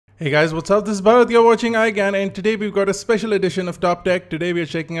Hey guys, what's up? This is Bharat, you're watching iGyaan, and today we've got a special edition of Top Tech. Today we are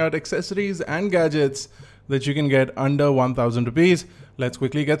checking out accessories and gadgets that you can get under 1000 rupees. Let's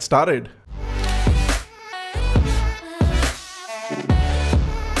quickly get started.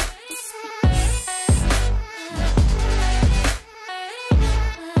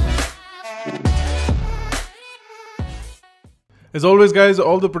 As always guys,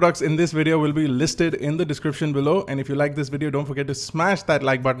 all the products in this video will be listed in the description below, and if you like this video, don't forget to smash that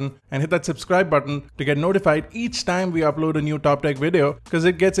like button and hit that subscribe button to get notified each time we upload a new Top Tech video, because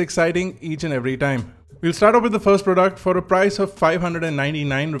it gets exciting each and every time. We'll start off with the first product for a price of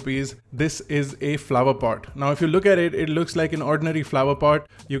 599 rupees. This is a flower pot. Now if you look at it, it looks like an ordinary flower pot.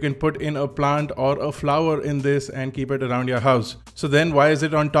 You can put in a plant or a flower in this and keep it around your house. So then why is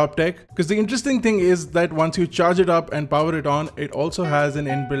it on Top Tech? Because the interesting thing is that once you charge it up and power it on, it also has an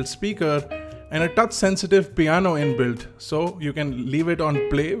inbuilt speaker and a touch sensitive piano inbuilt. So you can leave it on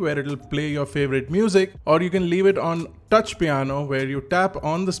play where it'll play your favorite music, or you can leave it on touch piano where you tap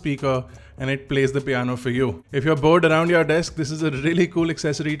on the speaker and it plays the piano for you. If you're bored around your desk, this is a really cool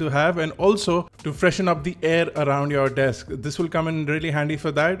accessory to have, and also to freshen up the air around your desk. This will come in really handy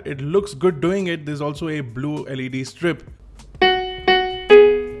for that. It looks good doing it. There's also a blue LED strip.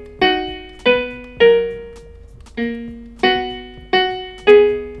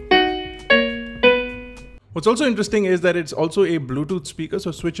 What's also interesting is that it's also a Bluetooth speaker,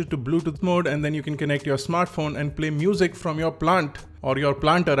 so switch it to Bluetooth mode and then you can connect your smartphone and play music from your plant, or your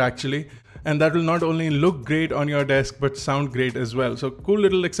planter actually, and that will not only look great on your desk but sound great as well. So cool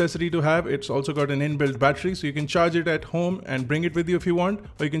little accessory to have. It's also got an inbuilt battery, so you can charge it at home and bring it with you if you want,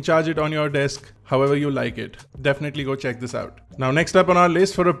 or you can charge it on your desk however you like it. Definitely go check this out. Now next up on our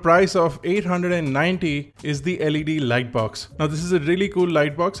list for a price of 890 is the LED light box. Now this is a really cool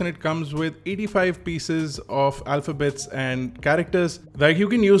light box, and it comes with 85 pieces of alphabets and characters that you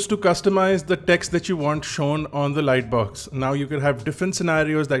can use to customize the text that you want shown on the light box. Now you could have different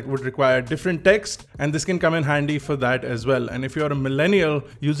scenarios that would require different text, and this can come in handy for that as well. And if you're a millennial,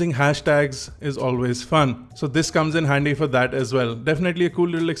 using hashtags is always fun. So this comes in handy for that as well. Definitely a cool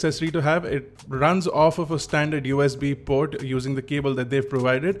little accessory to have. It runs off of a standard USB port using the cable that they've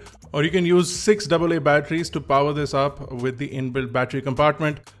provided, or you can use 6 AA batteries to power this up with the inbuilt battery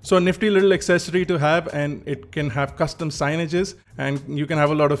compartment. So a nifty little accessory to have, and it can have custom signages, and you can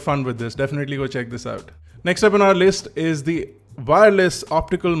have a lot of fun with this. Definitely go check this out. Next up on our list is the wireless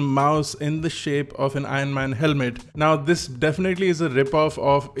optical mouse in the shape of an Iron Man helmet. Now this definitely is a ripoff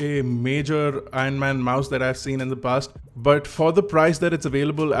of a major Iron Man mouse that I've seen in the past, but for the price that it's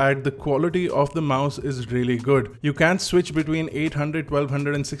available at, the quality of the mouse is really good. You can switch between 800,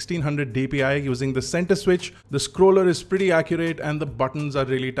 1200 and 1600 dpi using the center switch. The scroller is pretty accurate and the buttons are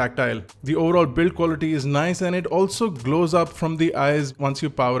really tactile. The overall build quality is nice, and it also glows up from the eyes once you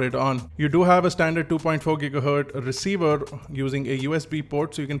power it on. You do have a standard 2.4 GHz receiver using a USB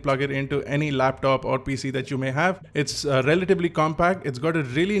port, so you can plug it into any laptop or PC that you may have. It's relatively compact. It's got a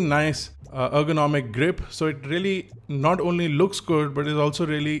really nice ergonomic grip, so it really not only looks good but is also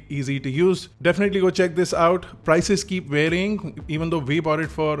really easy to use. Definitely go check this out. Prices keep varying. Even though we bought it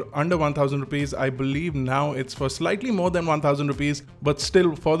for under 1000 rupees, I believe now it's for slightly more than 1000 rupees, but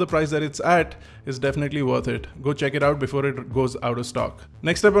still for the price that it's at, is definitely worth it. Go check it out before it goes out of stock.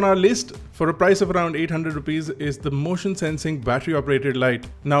 Next up on our list for a price of around 800 rupees is the motion sensing battery operated light.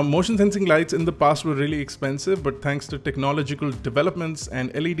 Now motion sensing lights in the past were really expensive, but thanks to technological developments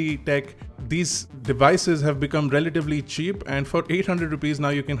and LED tech, these devices have become relatively cheap, and for 800 rupees now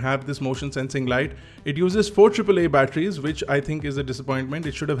you can have this motion sensing light. It uses 4 AAA batteries, which I think is a disappointment.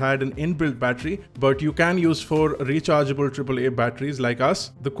 It should have had an inbuilt battery, but you can use 4 rechargeable AAA batteries like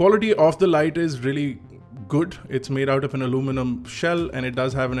us. The quality of the light is really good. It's made out of an aluminum shell, and it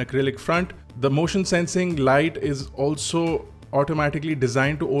does have an acrylic front. The motion sensing light is also automatically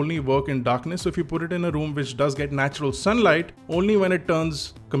designed to only work in darkness. So if you put it in a room which does get natural sunlight, only when it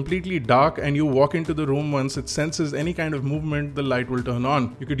turns completely dark and you walk into the room, once it senses any kind of movement, the light will turn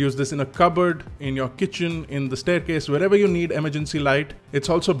on. You could use this in a cupboard, in your kitchen, in the staircase, wherever you need emergency light. It's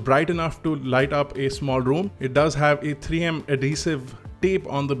also bright enough to light up a small room. It does have a 3M adhesive tape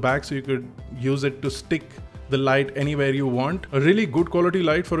on the back, so you could use it to stick the light anywhere you want. A really good quality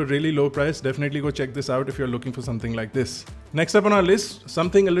light for a really low price. Definitely go check this out if you're looking for something like this. Next up on our list,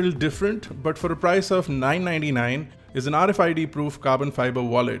 something a little different, but for a price of 999 is an RFID proof carbon fiber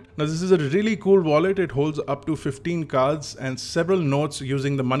wallet. Now this is a really cool wallet. It holds up to 15 cards and several notes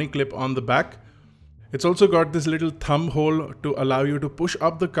using the money clip on the back. It's also got this little thumb hole to allow you to push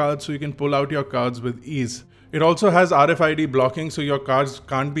up the cards so you can pull out your cards with ease. It also has RFID blocking, so your cards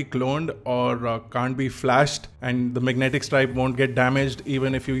can't be cloned or can't be flashed, and the magnetic stripe won't get damaged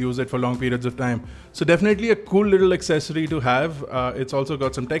even if you use it for long periods of time. So definitely a cool little accessory to have. It's also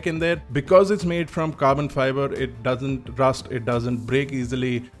got some tech in there. Because it's made from carbon fiber, it doesn't rust, it doesn't break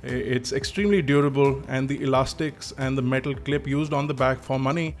easily. It's extremely durable, and the elastics and the metal clip used on the back for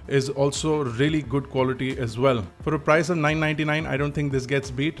money is also really good quality as well. For a price of $9.99, I don't think this gets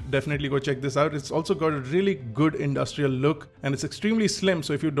beat. Definitely go check this out. It's also got a really good industrial look, and it's extremely slim,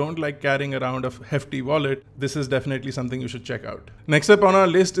 so if you don't like carrying around a hefty wallet, this is definitely something you should check out. Next up on our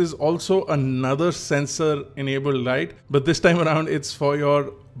list is also another sensor enabled light, but this time around it's for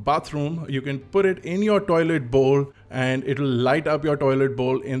your bathroom. You can put it in your toilet bowl and it will light up your toilet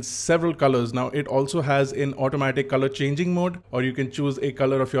bowl in several colors. Now it also has an automatic color changing mode, or you can choose a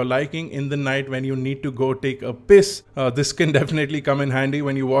color of your liking in the night when you need to go take a piss. This can definitely come in handy.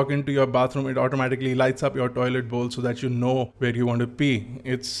 When you walk into your bathroom, it automatically lights up your toilet bowl so that you know where you want to pee.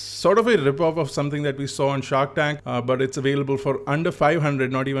 It's sort of a rip-off of something that we saw on Shark Tank, but it's available for under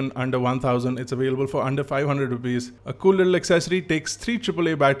 500, not even under 1000. It's available for under 500 rupees. A cool little accessory, takes 3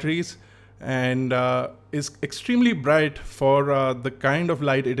 AAA batteries, and is extremely bright for the kind of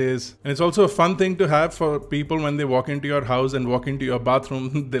light it is. And it's also a fun thing to have for people when they walk into your house and walk into your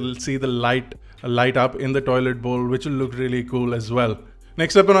bathroom. They'll see the light up in the toilet bowl, which will look really cool as well.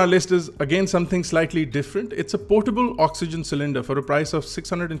 Next up on our list is again something slightly different. It's a portable oxygen cylinder for a price of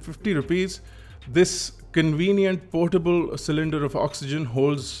 650 rupees. This convenient portable cylinder of oxygen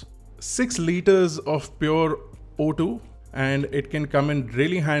holds 6 liters of pure O2, and it can come in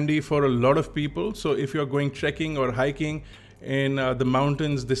really handy for a lot of people. So if you're going trekking or hiking in the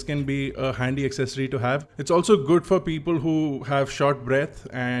mountains, this can be a handy accessory to have. It's also good for people who have short breath,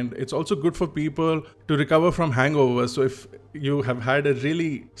 and it's also good for people to recover from hangovers. So if you have had a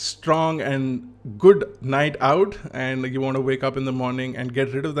really strong and good night out and you want to wake up in the morning and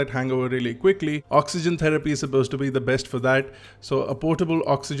get rid of that hangover really quickly, oxygen therapy is supposed to be the best for that. So a portable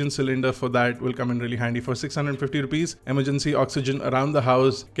oxygen cylinder for that will come in really handy. For 650 rupees, emergency oxygen around the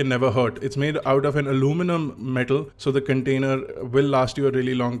house can never hurt. It's made out of an aluminum metal, so the container will last you a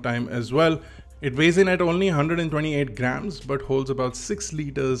really long time as well. It weighs in at only 128 grams, but holds about 6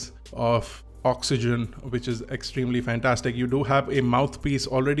 liters of oxygen, which is extremely fantastic. You do have a mouthpiece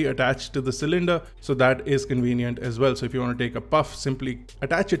already attached to the cylinder, so that is convenient as well. So if you want to take a puff, simply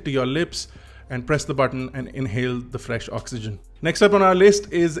attach it to your lips and press the button and inhale the fresh oxygen. Next up on our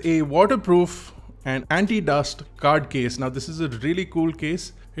list is a waterproof and anti-dust card case. Now this is a really cool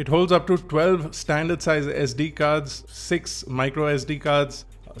case. It holds up to 12 standard size SD cards, 6 micro SD cards,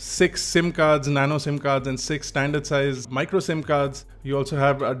 6 SIM cards, nano SIM cards, and 6 standard size micro SIM cards. You also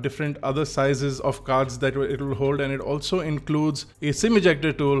have different other sizes of cards that it will hold, and it also includes a SIM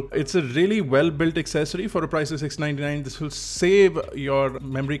ejector tool. It's a really well built accessory for a price of $699. This will save your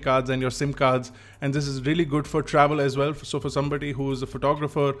memory cards and your SIM cards, and this is really good for travel as well. So for somebody who's a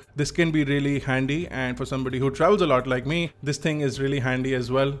photographer, this can be really handy, and for somebody who travels a lot like me, this thing is really handy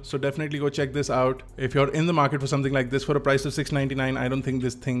as well. So definitely go check this out. If you're in the market for something like this for a price of $699, I don't think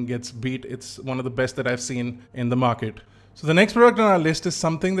this thing gets beat. It's one of the best that I've seen in the market. So the next product on our list is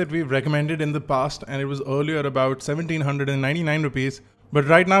something that we've recommended in the past, and it was earlier about 1799 rupees. But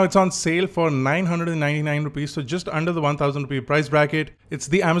right now it's on sale for 999 rupees, so just under the 1000 rupee price bracket. It's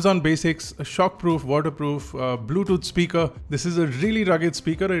the Amazon Basics shockproof, waterproof Bluetooth speaker. This is a really rugged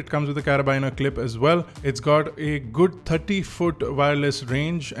speaker. It comes with a carabiner clip as well. It's got a good 30-foot wireless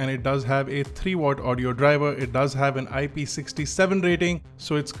range, and it does have a 3-watt audio driver. It does have an IP67 rating,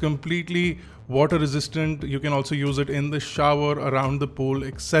 so it's completely water resistant. You can also use it in the shower, around the pool,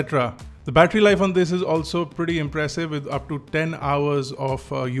 etc. The battery life on this is also pretty impressive, with up to 10 hours of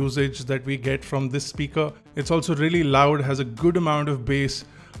usage that we get from this speaker. It's also really loud, has a good amount of bass,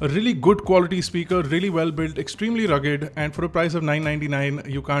 a really good quality speaker, really well built, extremely rugged, and for a price of $999,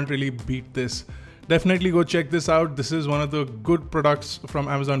 you can't really beat this. Definitely go check this out. This is one of the good products from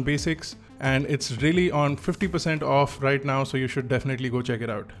Amazon Basics, and it's really on 50% off right now, so you should definitely go check it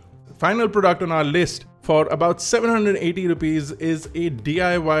out. Final product on our list for about 780 rupees is a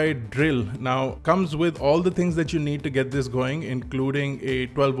DIY drill. Now comes with all the things that you need to get this going, including a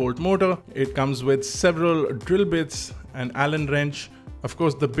 12-volt motor. It comes with several drill bits, an Allen wrench, of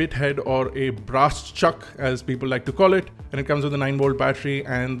course the bit head, or a brass chuck as people like to call it, and it comes with a 9-volt battery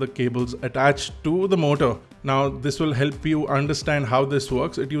and the cables attached to the motor. Now this will help you understand how this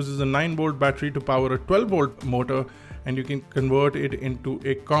works. It uses a 9-volt battery to power a 12-volt motor, and you can convert it into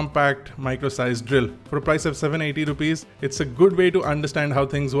a compact micro-sized drill. For a price of 780 rupees, it's a good way to understand how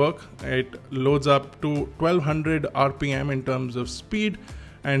things work. It loads up to 1200 RPM in terms of speed,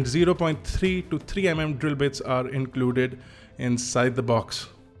 and 0.3 to 3 mm drill bits are included inside the box.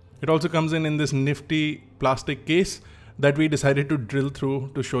 It also comes in this nifty plastic case that we decided to drill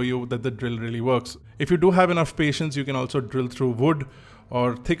through to show you that the drill really works. If you do have enough patience, you can also drill through wood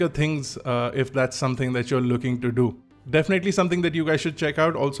or thicker things if that's something that you're looking to do. Definitely something that you guys should check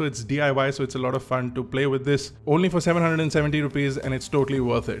out. Also, it's DIY, so it's a lot of fun to play with this. Only for 770 rupees, and it's totally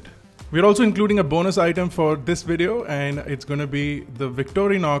worth it. We're also including a bonus item for this video, and it's going to be the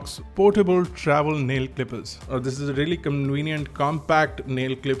Victorinox portable travel nail clippers. This is a really convenient compact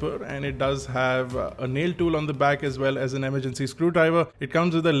nail clipper, and it does have a nail tool on the back as well as an emergency screwdriver. It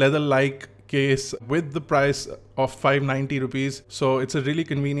comes with a leather-like case with the price of 590 rupees. So it's a really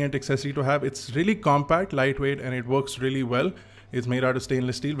convenient accessory to have. It's really compact, lightweight, and it works really well. It's made out of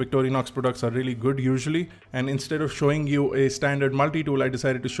stainless steel. Victorinox products are really good usually. And instead of showing you a standard multi-tool, I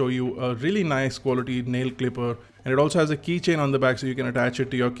decided to show you a really nice quality nail clipper. And it also has a keychain on the back so you can attach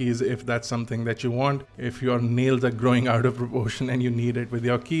it to your keys if that's something that you want. If your nails are growing out of proportion and you need it with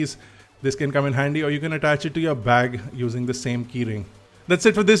your keys, this can come in handy, or you can attach it to your bag using the same keyring. That's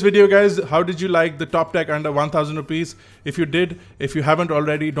it for this video, guys. How did you like the top tech under 1000 rupees? If you did, if you haven't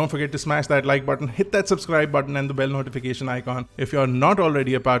already, don't forget to smash that like button, hit that subscribe button and the bell notification icon. If you're not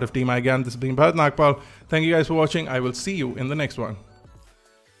already a part of Team iGyaan, this has been Bharat Nagpal. Thank you guys for watching. I will see you in the next one.